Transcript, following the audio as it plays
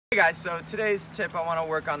Hey guys, so today's tip I want to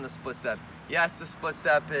work on the split step. Yes, the split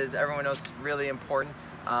step is, everyone knows, really important.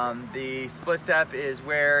 The split step is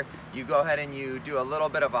where you go ahead and you do a little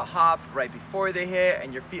bit of a hop right before they hit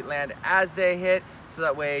and your feet land as they hit, so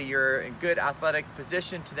that way you're in good athletic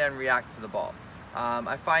position to then react to the ball.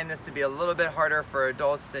 I find this to be a little bit harder for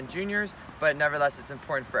adults than juniors, but nevertheless it's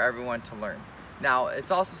important for everyone to learn. Now,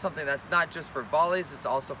 it's also something that's not just for volleys, it's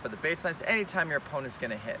also for the baselines, anytime your opponent's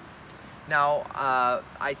going to hit. Now,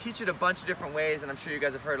 I teach it a bunch of different ways, and I'm sure you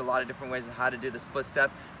guys have heard a lot of different ways of how to do the split step.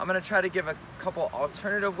 I'm going to try to give a couple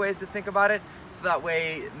alternative ways to think about it, so that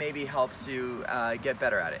way it maybe helps you get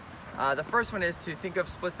better at it. The first one is to think of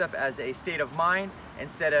split step as a state of mind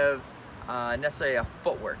instead of necessarily a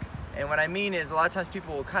footwork. And what I mean is, a lot of times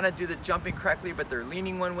people will kind of do the jumping correctly, but they're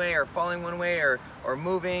leaning one way or falling one way or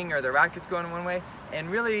moving, or the racket's going one way. And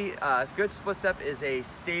really, a good split step is a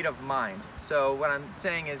state of mind. So what I'm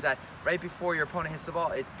saying is that right before your opponent hits the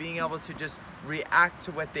ball, it's being able to just react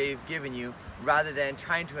to what they've given you rather than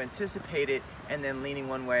trying to anticipate it and then leaning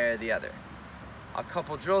one way or the other. A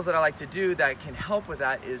couple drills that I like to do that can help with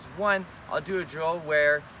that is, one, I'll do a drill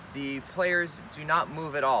where the players do not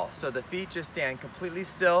move at all. So the feet just stand completely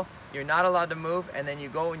still, you're not allowed to move, and then you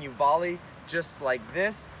go and you volley just like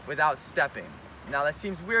this without stepping. Now that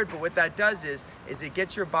seems weird, but what that does is it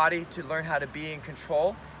gets your body to learn how to be in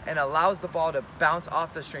control and allows the ball to bounce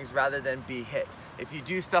off the strings rather than be hit. If you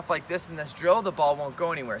do stuff like this in this drill, the ball won't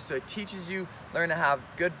go anywhere. So it teaches you learn to have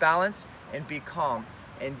good balance and be calm.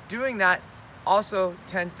 And doing that also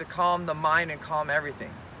tends to calm the mind and calm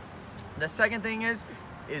everything. The second thing is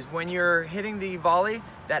when you're hitting the volley,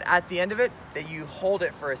 that at the end of it, that you hold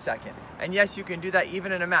it for a second. And yes, you can do that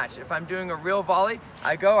even in a match. If I'm doing a real volley,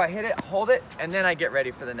 I go, I hit it, hold it, and then I get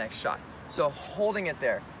ready for the next shot. So holding it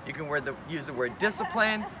there. You can use the word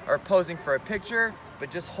discipline or posing for a picture, but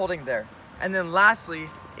just holding there. And then lastly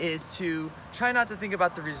is to try not to think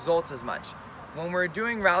about the results as much. When we're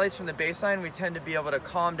doing rallies from the baseline, we tend to be able to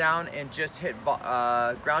calm down and just hit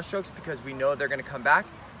ground strokes because we know they're gonna come back.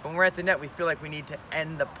 But when we're at the net, we feel like we need to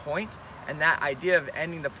end the point, and that idea of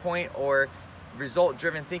ending the point or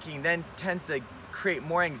result-driven thinking then tends to create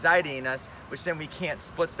more anxiety in us, which then we can't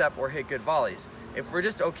split step or hit good volleys. If we're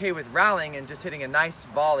just okay with rallying and just hitting a nice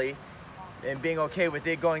volley and being okay with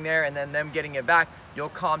it going there and then them getting it back, you'll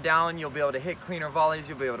calm down, you'll be able to hit cleaner volleys,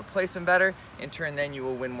 you'll be able to place them better, in turn then you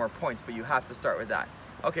will win more points, but you have to start with that.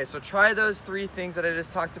 Okay, so try those three things that I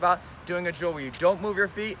just talked about, doing a drill where you don't move your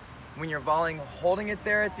feet, when you're volleying, holding it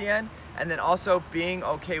there at the end, and then also being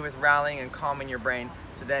okay with rallying and calming your brain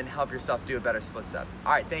to then help yourself do a better split step.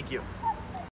 All right, thank you.